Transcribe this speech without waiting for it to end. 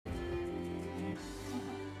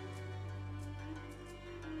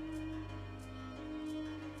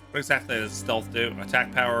What exactly does stealth do? Attack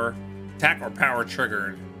or power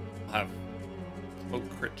triggered. I'll have low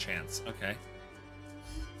crit chance. Okay.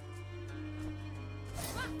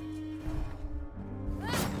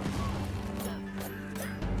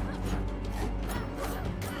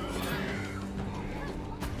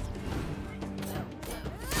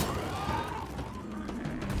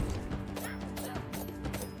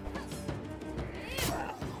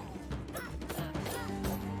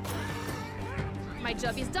 My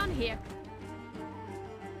job is done here.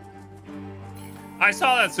 I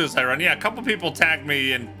saw that suicide run. Yeah, a couple people tagged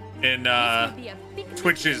me in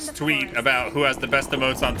Twitch's tweet about who has the best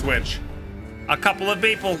emotes on Twitch. A couple of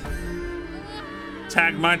people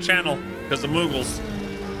tagged my channel because of Moogles.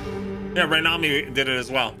 Yeah, Rainami did it as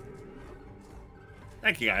well.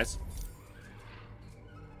 Thank you, guys.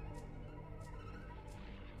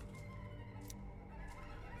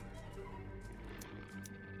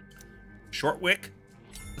 Short wick.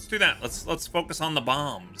 Let's do that. Let's focus on the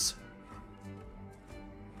bombs.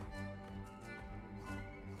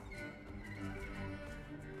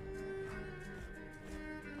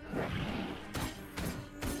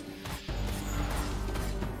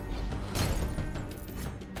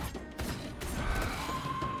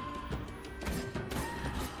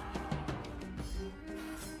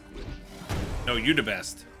 No, you the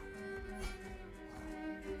best.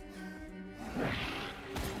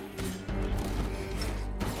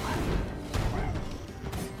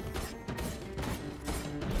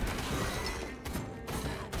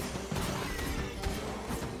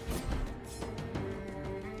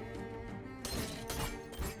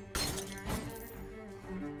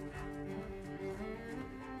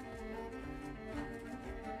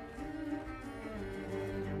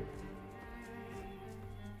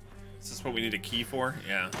 Is this what we need a key for?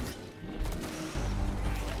 Yeah.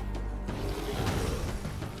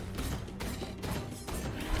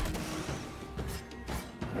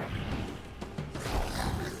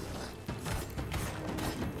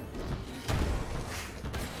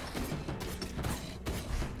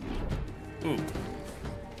 Ooh.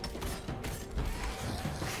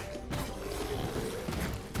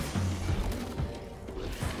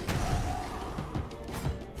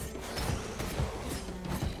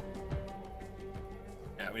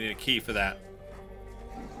 Yeah, we need a key for that.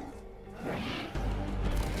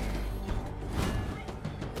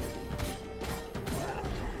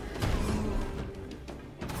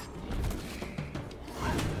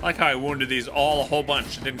 I like how I wounded these all a whole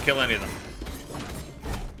bunch and didn't kill any of them.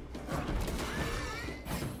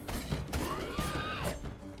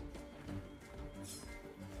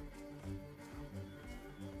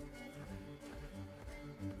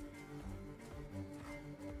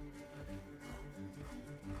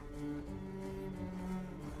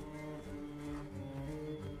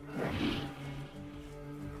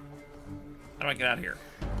 How do I get out of here?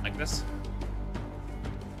 Like this?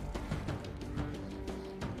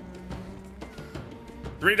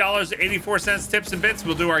 $3.84 tips and bits.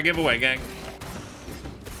 We'll do our giveaway, gang.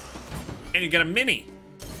 And you get a mini.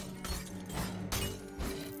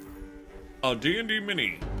 A D&D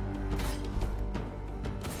mini.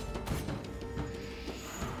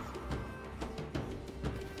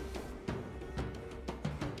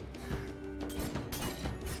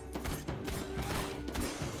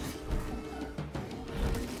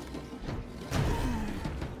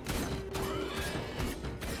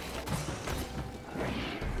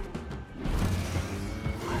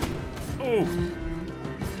 Ooh.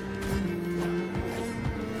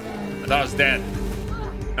 I thought I was dead.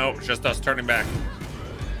 Nope, it's just us turning back.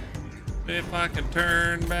 If I can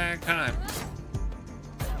turn back time.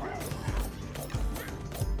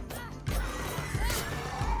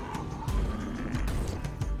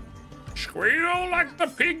 Squeal like the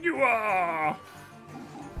pig you are.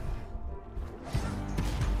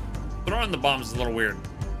 Throwing the bombs is a little weird.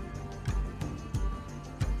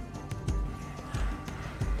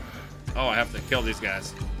 Oh, I have to kill these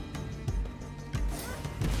guys.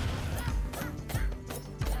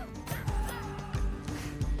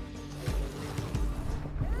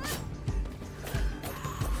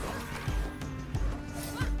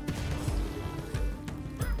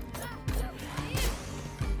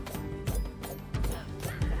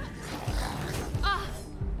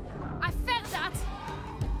 I felt that.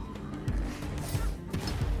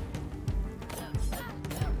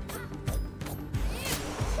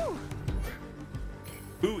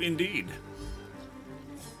 Who indeed?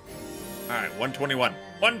 All right, 121.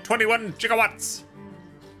 121 gigawatts.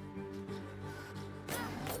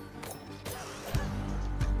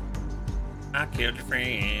 I killed your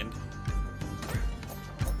friend.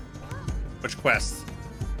 Which quest?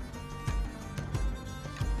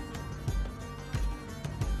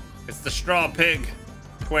 It's the straw pig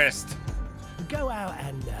quest. Go out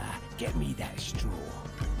and get me that straw.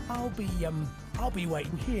 I'll be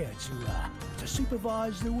waiting here to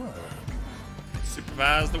supervise the work.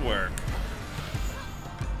 Supervise the work.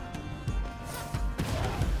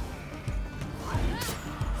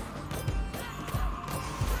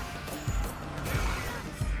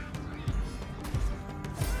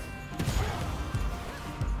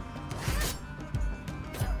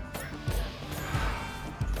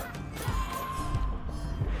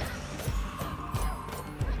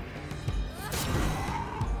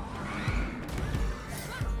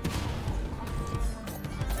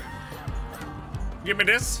 Give me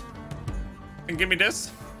this. And give me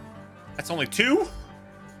this. That's only 2?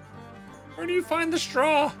 Where do you find the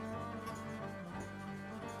straw?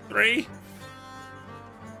 3?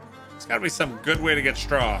 There's gotta be some good way to get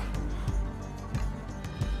straw.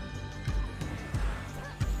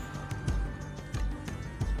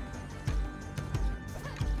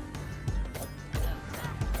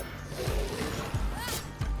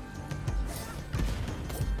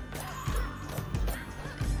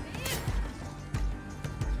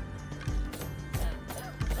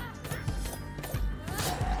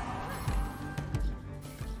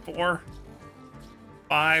 Four,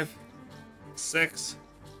 5, 6.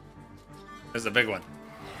 This is a big one.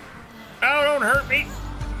 Oh, don't hurt me.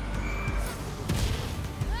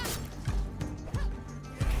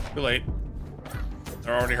 Too late.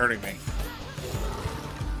 They're already hurting me.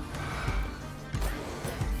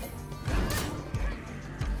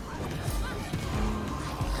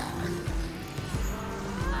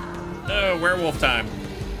 Oh, werewolf time.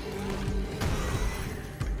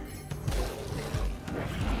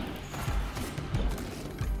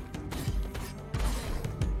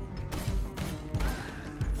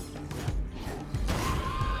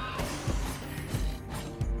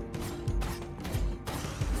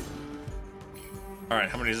 All right,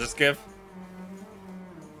 how many does this give?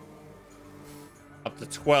 Up to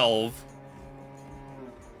 12.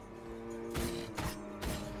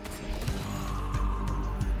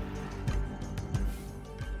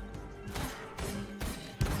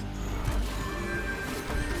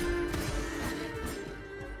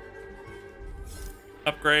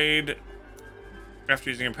 Upgrade. After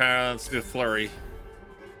using a power, let's do a flurry.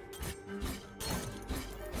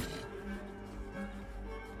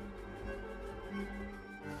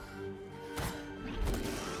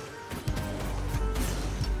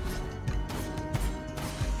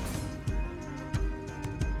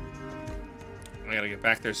 I gotta get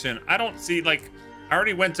back there soon. I don't see, like, I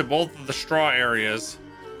already went to both of the straw areas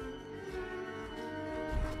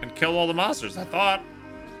and killed all the monsters, I thought.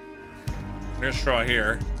 There's straw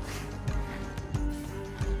here.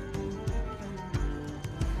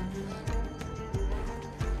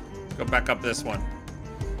 Go back up this one.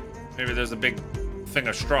 Maybe there's a big thing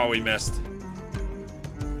of straw we missed.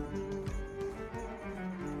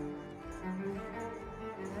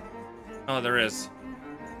 Oh, there is.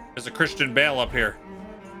 There's a Christian Bale up here.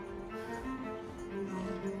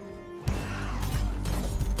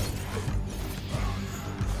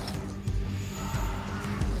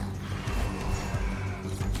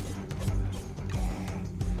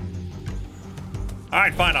 All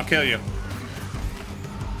right, fine, I'll kill you.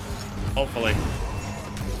 Hopefully.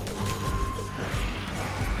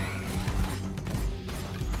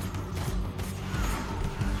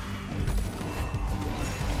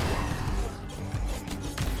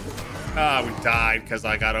 Ah, we died because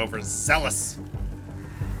I got overzealous.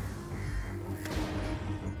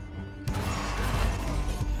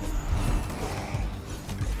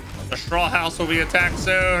 The straw house will be attacked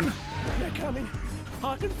soon. They're coming.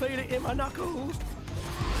 I can feel it in my knuckles.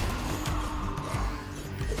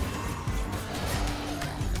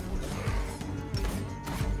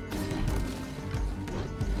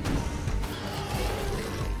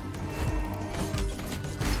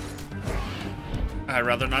 I'd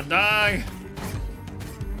rather not die.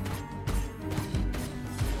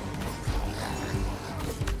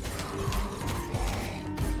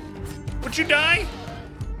 Would you die?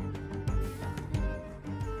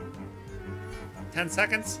 10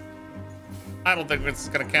 seconds? I don't think this is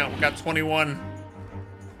gonna count. We got 21.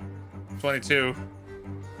 22.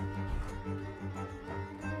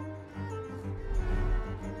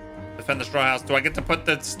 Defend the straw house. Do I get to put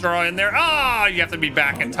the straw in there? Ah, you have to be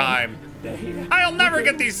back in time. I'll never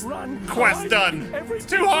get these quests done. It's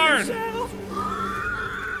too hard.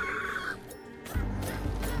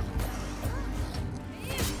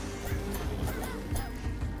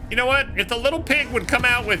 You know what? If the little pig would come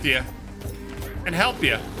out with you and help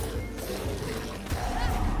you.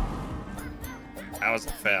 That was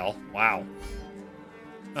a fail. Wow.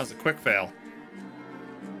 That was a quick fail.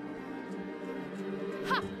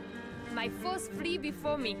 Ha! My foes flee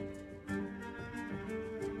before me.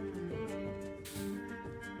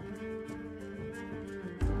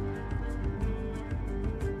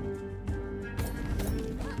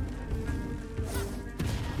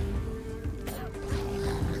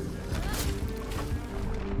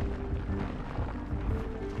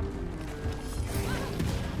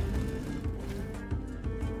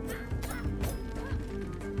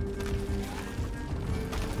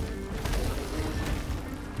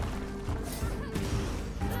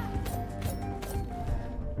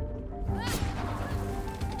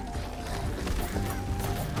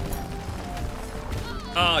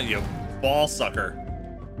 Oh, you ball sucker.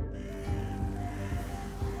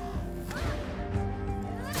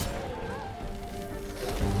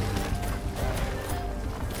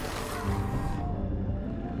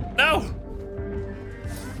 No!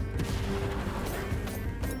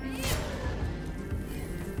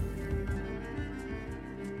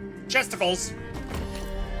 Chesticles.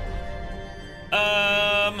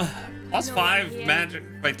 Plus 5 magic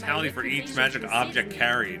vitality for each magic object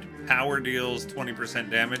carried. Power deals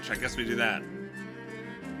 20% damage. I guess we do that.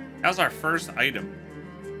 That was our first item.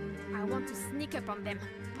 I want to sneak up on them.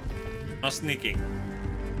 No sneaking.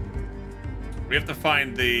 We have to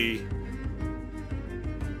find the...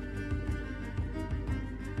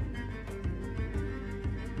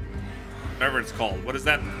 whatever it's called. What is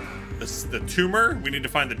that? The tumor? We need to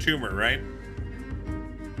find the tumor, right?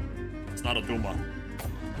 It's not a tumor.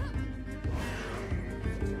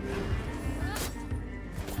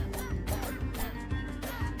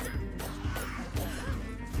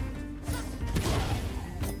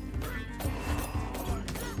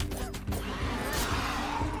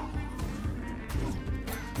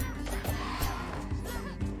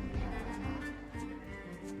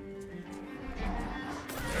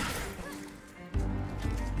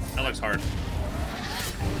 That looks hard.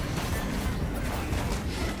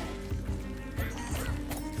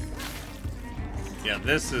 Yeah,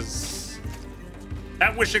 this is...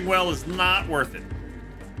 that wishing well is not worth it.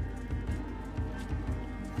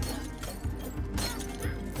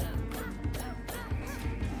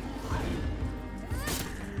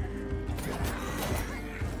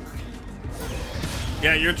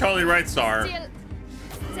 Yeah, you're totally right, Sar. Still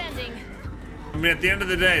standing. I mean, at the end of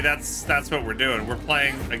the day, that's what we're doing. We're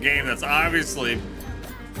playing a game that's obviously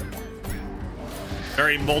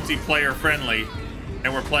very multiplayer friendly,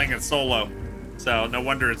 and we're playing it solo. So no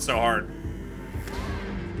wonder it's so hard.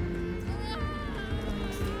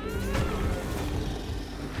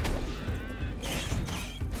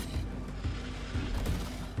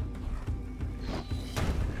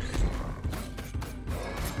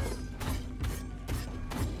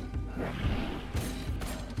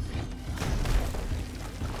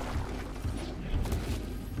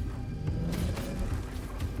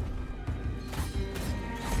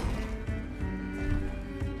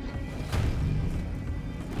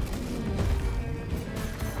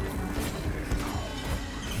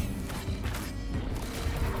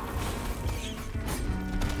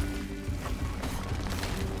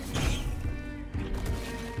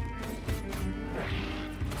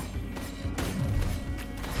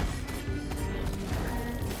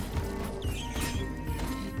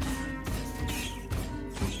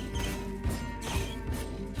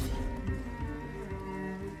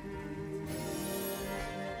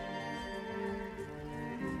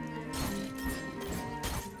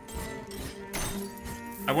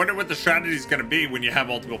 I wonder what the strategy is going to be when you have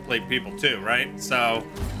multiple play people too, right? So,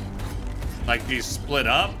 like, these split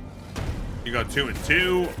up. You go 2 and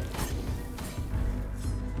 2.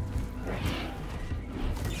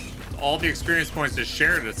 All the experience points is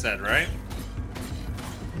shared, it said, right?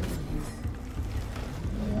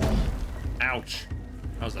 Ouch.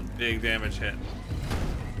 That was a big damage hit.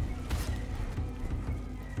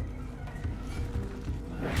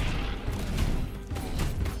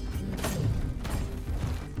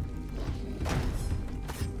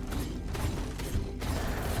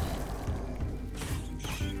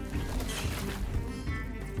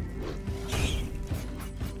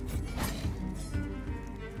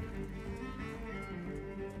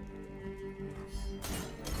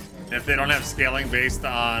 If they don't have scaling based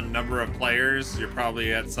on number of players, you're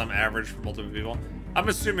probably at some average for multiple people. I'm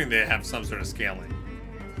assuming they have some sort of scaling.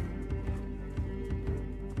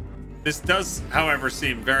 This does, however,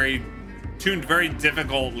 seem tuned very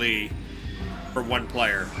difficultly for one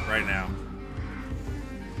player right now.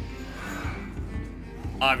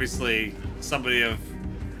 Obviously, somebody of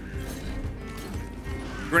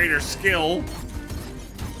greater skill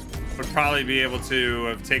would probably be able to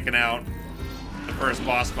have taken out the first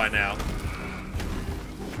boss by now.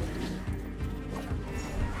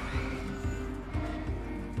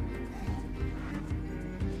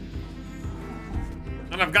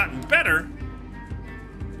 And I've gotten better,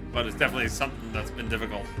 but it's definitely something that's been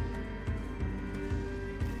difficult.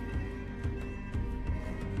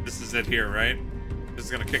 This is it here, right? This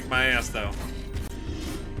is gonna kick my ass, though.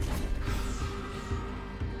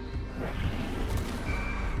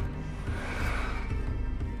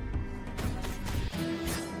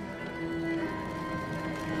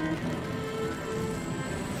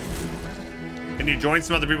 Can you join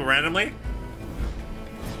some other people randomly?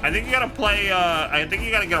 I think you gotta play, I think you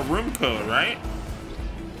gotta get a room code, right?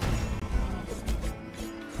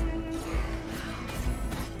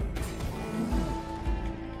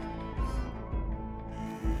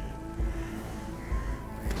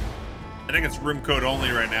 I think it's room code only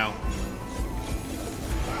right now.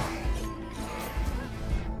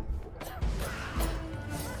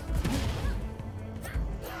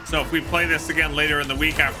 So if we play this again later in the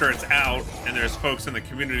week after it's out, and there's folks in the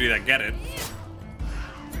community that get it,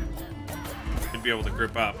 we'd be able to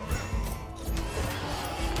group up.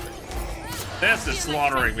 This is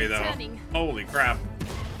slaughtering me, though. Holy crap.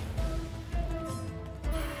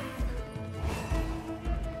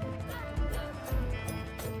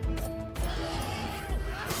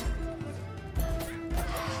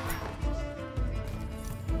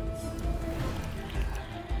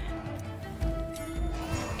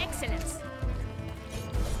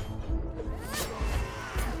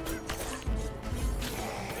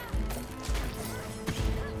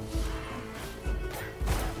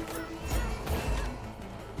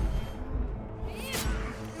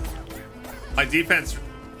 My defense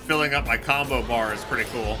filling up my combo bar is pretty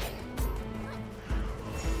cool.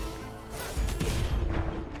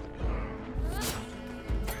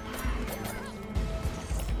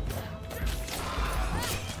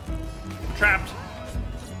 Trapped.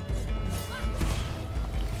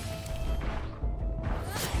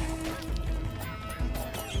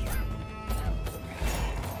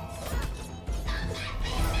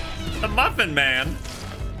 The Muffin Man.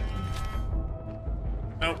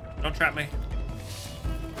 No, don't trap me.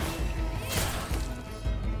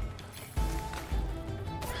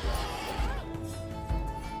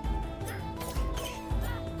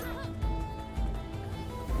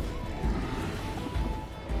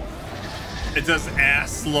 It does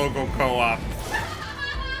ass logo co-op.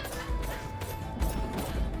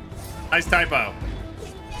 Nice typo.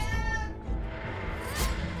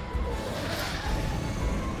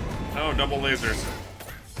 Oh, double lasers.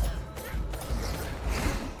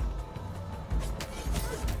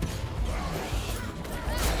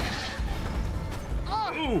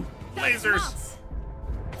 Ooh, lasers.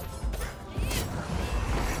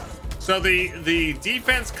 So the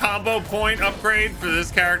defense combo point upgrade for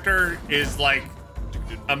this character is like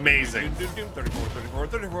amazing.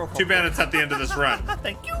 Too bad it's at the end of this run.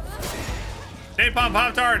 Thank you. Napalm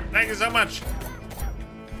Pop-Tart, thank you so much.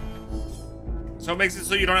 So it makes it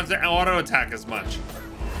so you don't have to auto attack as much.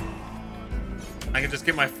 I can just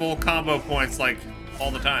get my full combo points like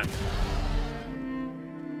all the time.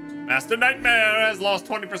 Master Nightmare has lost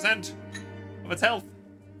 20% of its health.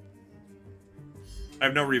 I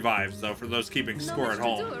have no revives, though, for those keeping score at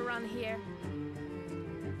home. Do around here.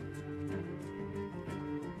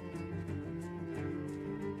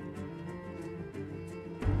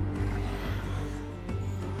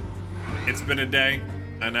 It's been a day.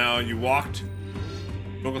 I know you walked.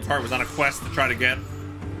 Bog Otter was on a quest to try to get a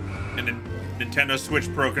Nintendo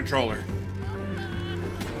Switch Pro controller.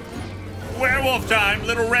 Werewolf time!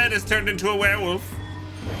 Little Red has turned into a werewolf.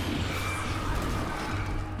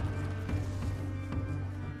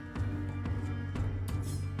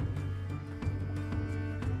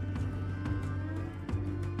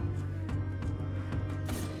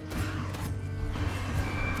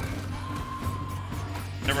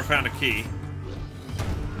 Never found a key.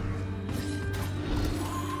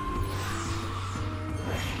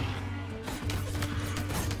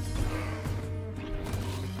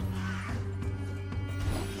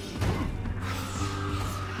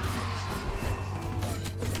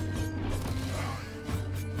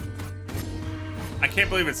 I can't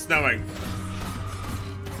believe it's snowing.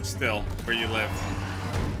 Still, where you live.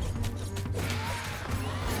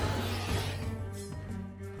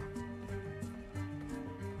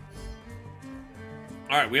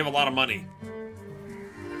 All right, we have a lot of money.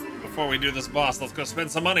 Before we do this boss, let's go spend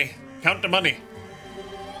some money. Count the money.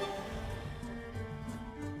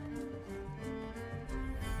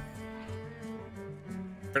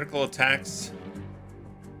 Critical attacks.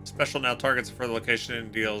 Special now targets a further location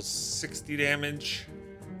and deals 60 damage.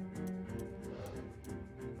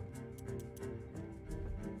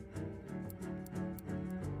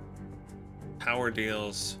 power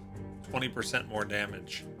deals 20% more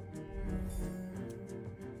damage.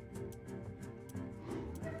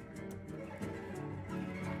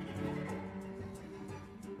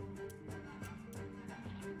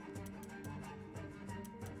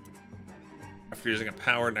 After using a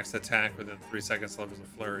power, next attack within 3 seconds levels a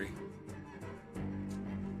flurry.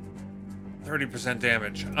 30%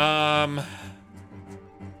 damage.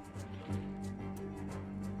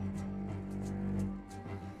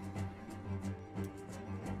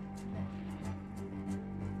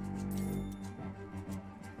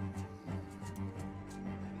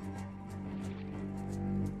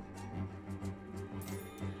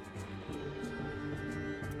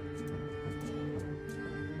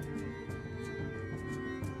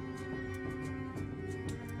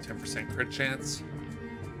 10% crit chance.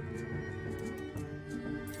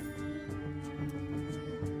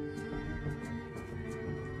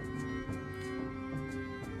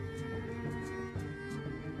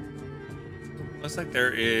 Looks like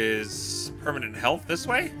there is permanent health this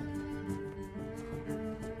way.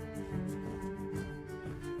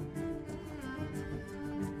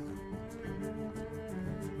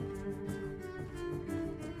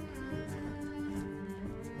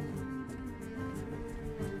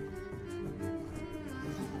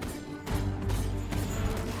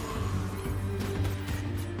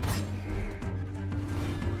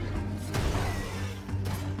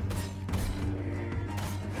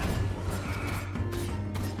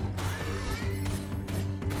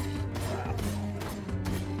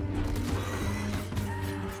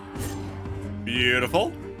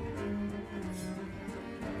 Beautiful.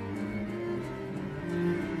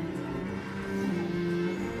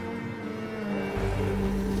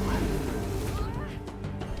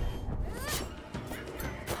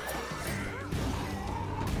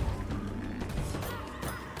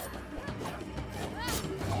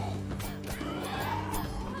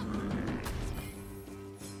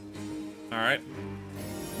 All right.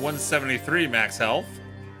 173 max health.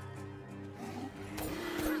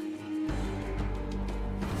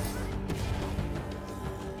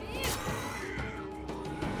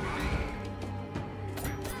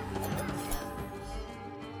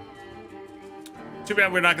 Too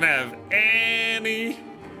bad we're not gonna have any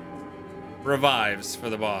revives for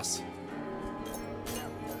the boss.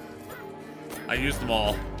 I used them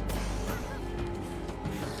all.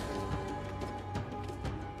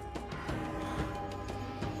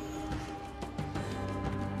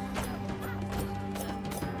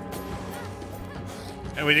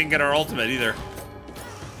 And we didn't get our ultimate either.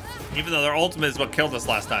 Even though their ultimate is what killed us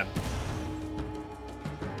last time.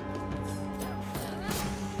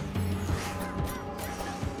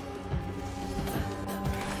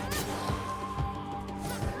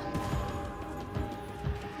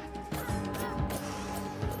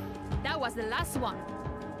 The last one.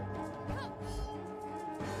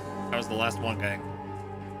 That was the last one, gang.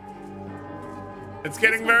 It's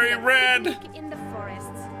getting very red. In the forest.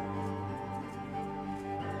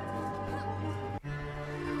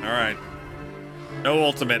 All right. No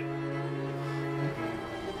ultimate.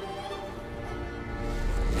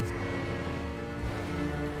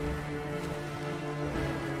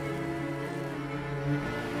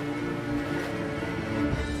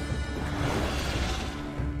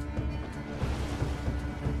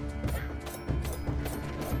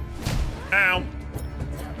 Ow.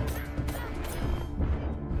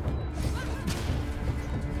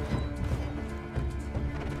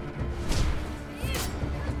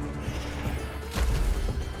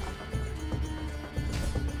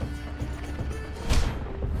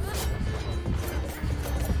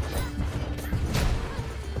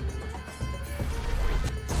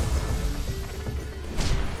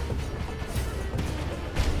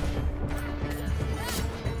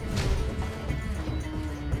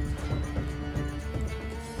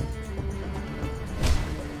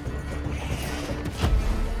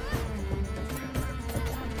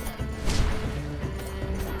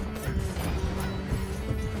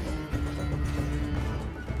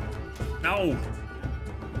 No.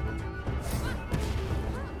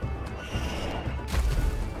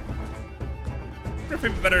 It'd be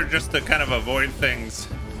better just to kind of avoid things.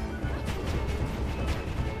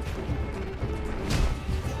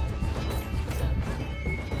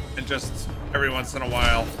 And just every once in a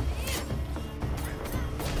while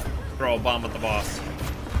throw a bomb at the boss.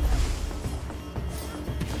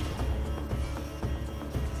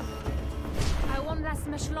 I won't last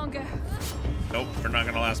much longer. Nope, we're not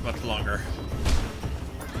gonna last much longer.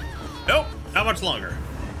 Nope, not much longer.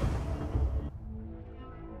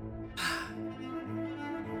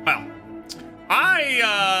 Well,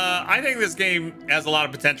 I think this game has a lot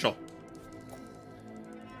of potential.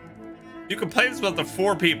 You can play this with up to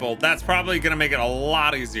 4 people. That's probably gonna make it a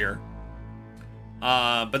lot easier.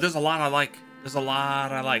 But there's a lot I like. There's a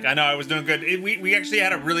lot I like. I know I was doing good. We actually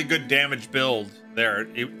had a really good damage build there.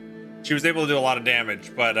 She was able to do a lot of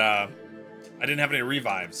damage, but I didn't have any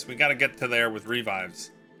revives. We got to get to there with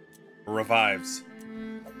revives. Revives.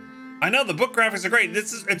 I know the book graphics are great.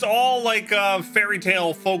 It's all like fairy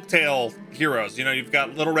tale, folktale heroes. You know, you've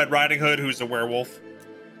got Little Red Riding Hood, who's a werewolf,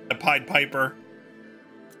 the Pied Piper,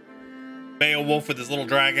 Beowulf with his little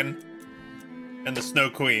dragon, and the Snow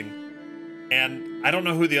Queen. And I don't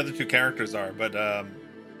know who the other 2 characters are, but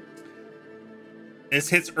this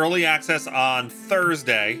hits early access on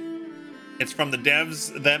Thursday. It's from the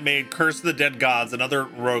devs that made Curse of the Dead Gods, another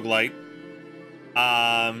roguelite.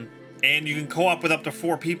 And you can co-op with up to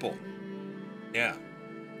 4 people. Yeah.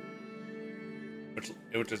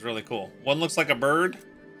 Which is really cool. One looks like a bird.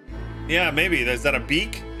 Yeah, maybe. Is that a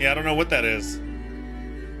beak? Yeah, I don't know what that is.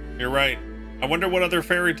 You're right. I wonder what other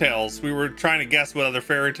fairy tales. We were trying to guess what other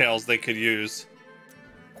fairy tales they could use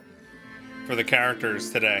for the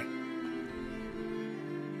characters today.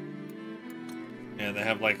 And they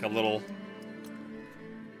have like a little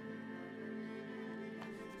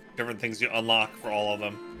different things you unlock for all of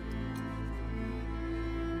them.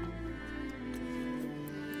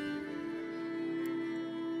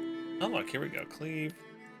 Oh look, here we go. Cleave.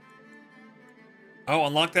 Oh,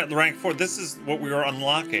 unlock that rank 4. This is what we are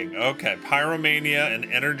unlocking. Okay, Pyromania and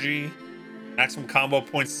Energy. Maximum combo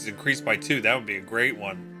points is increased by 2. That would be a great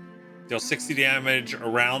one. Deal 60 damage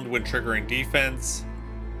around when triggering defense.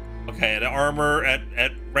 Okay, and armor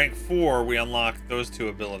at rank 4, we unlock those 2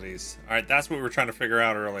 abilities. All right, that's what we were trying to figure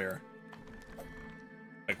out earlier.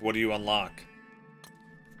 Like, what do you unlock?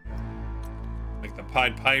 Like the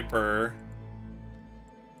Pied Piper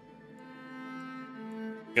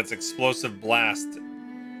gets Explosive Blast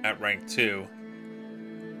at rank 2.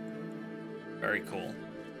 Very cool.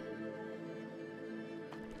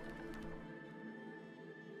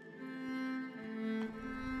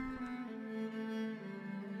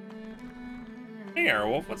 Hey,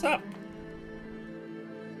 Airwolf, what's up?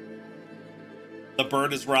 The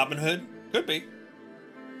bird is Robin Hood? Could be.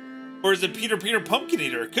 Or is it Peter Pumpkin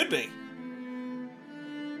Eater? It could be.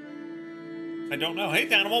 I don't know. Hey,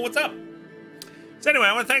 Danimal, what's up? So anyway,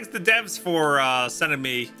 I want to thank the devs for sending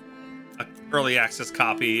me an early access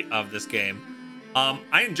copy of this game.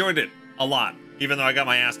 I enjoyed it a lot, even though I got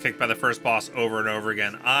my ass kicked by the first boss over and over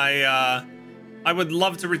again. I would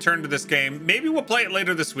love to return to this game. Maybe we'll play it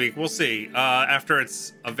later this week. We'll see after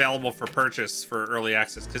it's available for purchase for early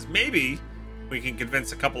access, because maybe we can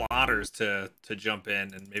convince a couple of otters to jump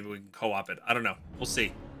in and maybe we can co-op it. I don't know. We'll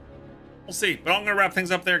see. We'll see. But I'm going to wrap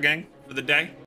things up there, gang, for the day.